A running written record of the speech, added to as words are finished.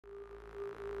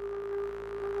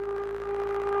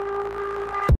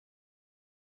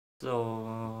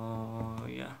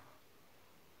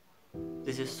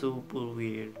this is super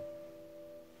weird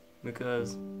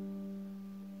because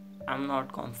I'm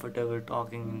not comfortable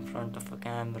talking in front of a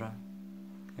camera.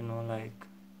 You know, like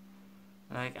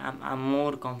I'm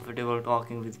more comfortable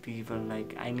talking with people.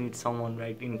 Like I need someone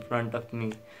right in front of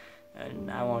me,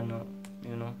 and I wanna,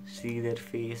 see their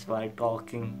face while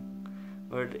talking.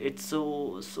 But it's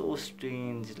so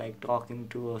strange, like talking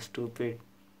to a stupid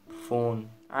phone.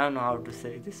 I don't know how to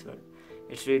say this word.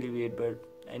 It's really weird, but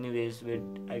anyways,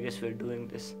 I guess we're doing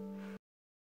this.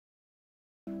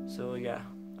 So yeah,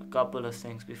 a couple of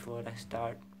things before I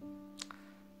start.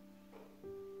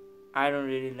 I don't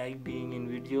really like being in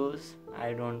videos.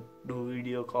 I don't do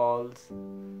video calls.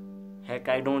 Heck,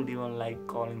 I don't even like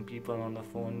calling people on the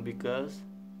phone because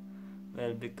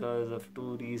of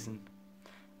two reasons.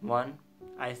 One,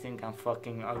 I think I'm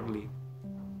fucking ugly.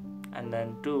 And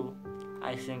then two,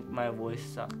 I think my voice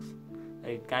sucks.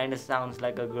 It kinda sounds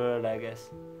like a girl, I guess.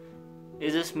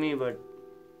 It's just me, but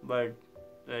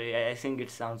I think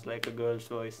it sounds like a girl's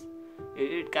voice.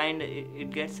 It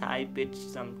gets high pitched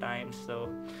sometimes, so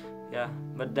yeah.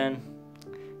 But then,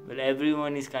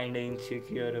 everyone is kinda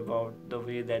insecure about the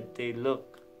way that they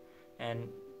look, and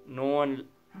no one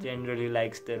generally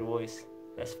likes their voice.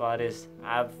 As far as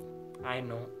I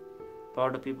know, a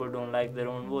lot of people don't like their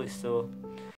own voice. So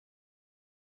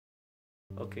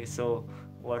okay, so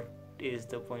what is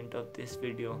the point of this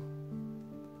video?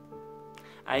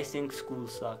 I think school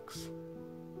sucks.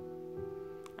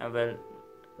 Well,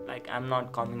 like I'm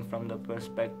not coming from the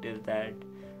perspective that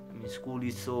school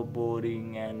is so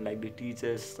boring and like the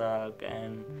teachers suck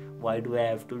and why do I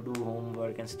have to do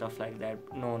homework and stuff like that.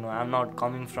 No, I'm not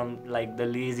coming from like the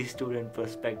lazy student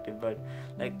perspective, but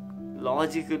like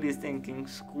logically thinking,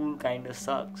 school kind of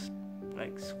sucks.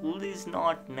 Like school is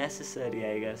not necessary,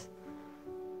 I guess.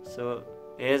 So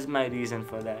here's my reason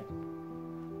for that.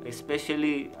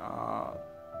 Especially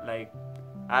like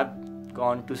I've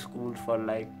gone to school for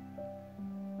like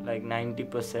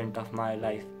 90% of my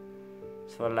life.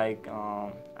 So like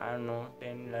I don't know,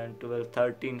 10, 11, 12,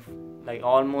 13, like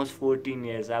almost 14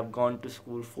 years. I've gone to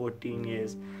school 14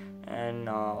 years, and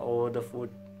over the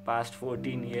past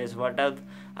 14 years, what I've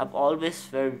always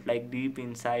felt like deep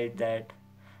inside that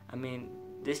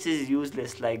this is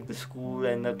useless. Like the school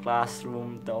and the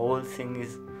classroom, the whole thing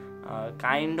is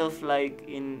kind of like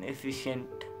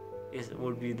inefficient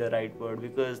would be the right word,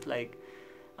 because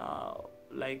uh,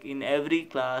 like in every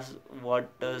class,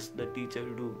 what does the teacher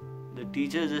do? The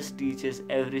teacher just teaches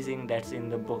everything that's in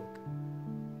the book,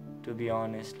 to be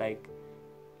honest. Like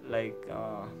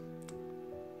uh,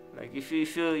 like if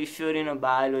you're in a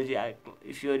biology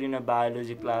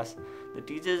class, the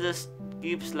teacher just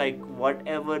keeps like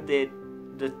whatever the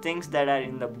things that are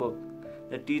in the book,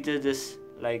 the teacher just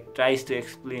like tries to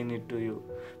explain it to you.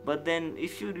 But then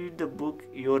if you read the book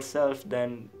yourself,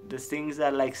 then the things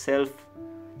are like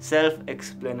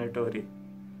self-explanatory.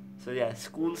 So yeah,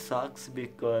 school sucks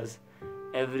because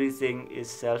everything is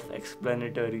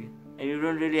self-explanatory, and you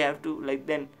don't really have to like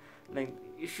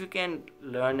if you can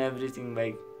learn everything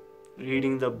by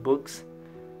reading the books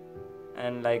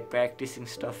and like practicing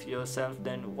stuff yourself,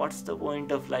 then what's the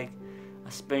point of like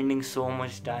spending so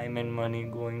much time and money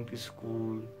going to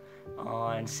school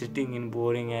and sitting in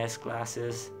boring ass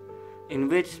classes, in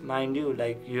which, mind you,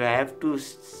 like you have to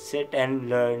sit and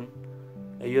learn.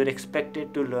 You're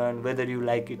expected to learn whether you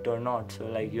like it or not. So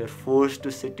like you're forced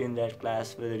to sit in that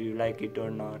class whether you like it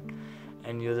or not,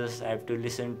 and you just have to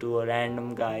listen to a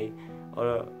random guy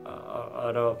or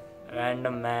a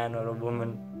random man or a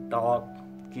woman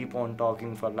keep on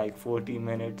talking for like 40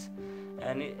 minutes,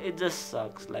 and it just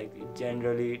sucks. Like it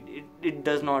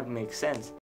does not make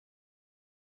sense.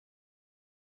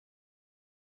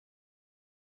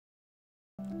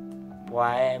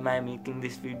 Why am I making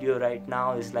this video right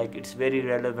now is like it's very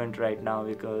relevant right now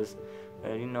because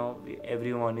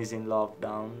everyone is in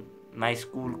lockdown. My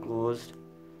school closed,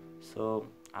 so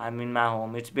I'm in my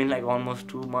home. It's been like almost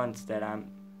 2 months that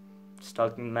I'm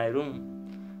stuck in my room,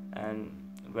 and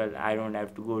well, I don't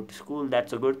have to go to school.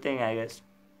 That's a good thing, I guess.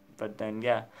 But then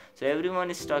yeah, so everyone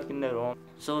is stuck in their home.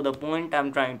 So the point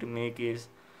I'm trying to make is,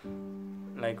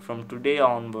 like, from today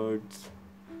onwards,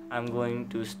 I'm going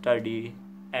to study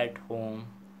at home.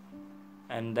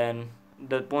 And then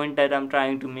the point that I'm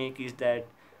trying to make is that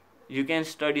you can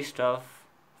study stuff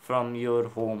from your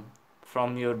home,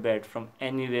 from your bed, from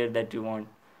anywhere that you want.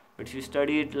 But if you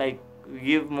study it, like,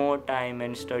 give more time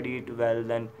and study it well,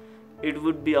 then it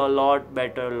would be a lot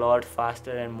better, a lot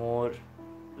faster, and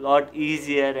lot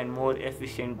easier and more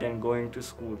efficient than going to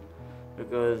school.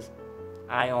 Because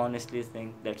I honestly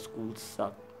think that schools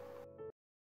suck.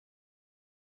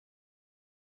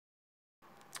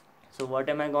 So what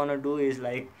am I gonna do is,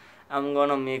 like, I'm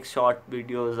gonna make short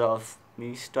videos of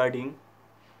me studying.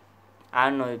 I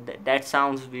don't know, that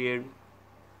sounds weird,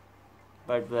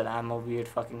 but well, I'm a weird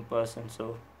fucking person,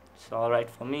 so it's alright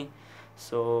for me.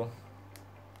 So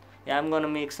yeah, I'm gonna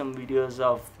make some videos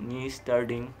of me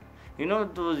studying. You know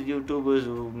those YouTubers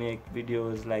who make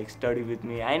videos like study with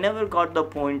me? I never got the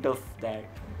point of that.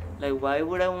 Like, why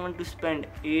would I want to spend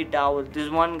 8 hours? This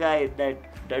one guy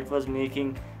that was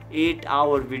making 8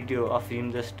 hour video of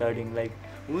him just studying. Like,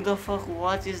 who the fuck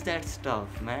watches that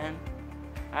stuff, man?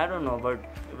 I don't know, but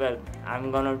well,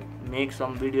 I'm gonna make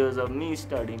some videos of me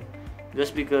studying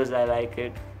just because I like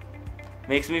it.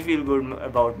 Makes me feel good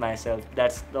about myself.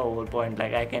 That's the whole point.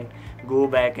 Like, I can go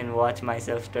back and watch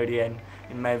myself study, and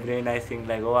in my brain I think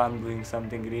like, oh, I'm doing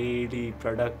something really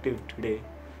productive today.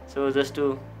 So just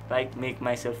to like make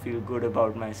myself feel good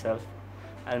about myself,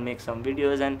 I'll make some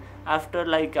videos, and after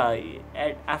like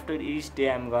after each day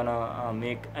I'm gonna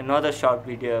make another short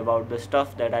video about the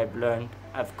stuff that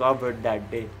I've covered that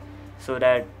day, so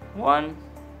that one,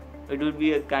 it will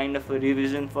be a kind of a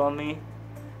revision for me,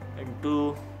 and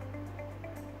two,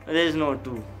 there's no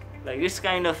two, like it's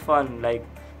kind of fun, like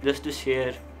just to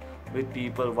share with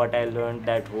people what I learned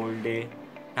that whole day.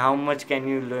 How much can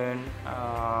you learn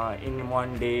in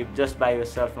one day just by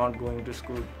yourself, not going to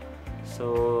school?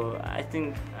 So I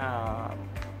think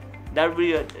that would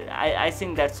be I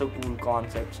think that's a cool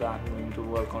concept, so I'm going to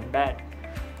work on that.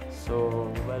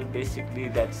 So well, basically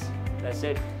that's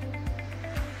it.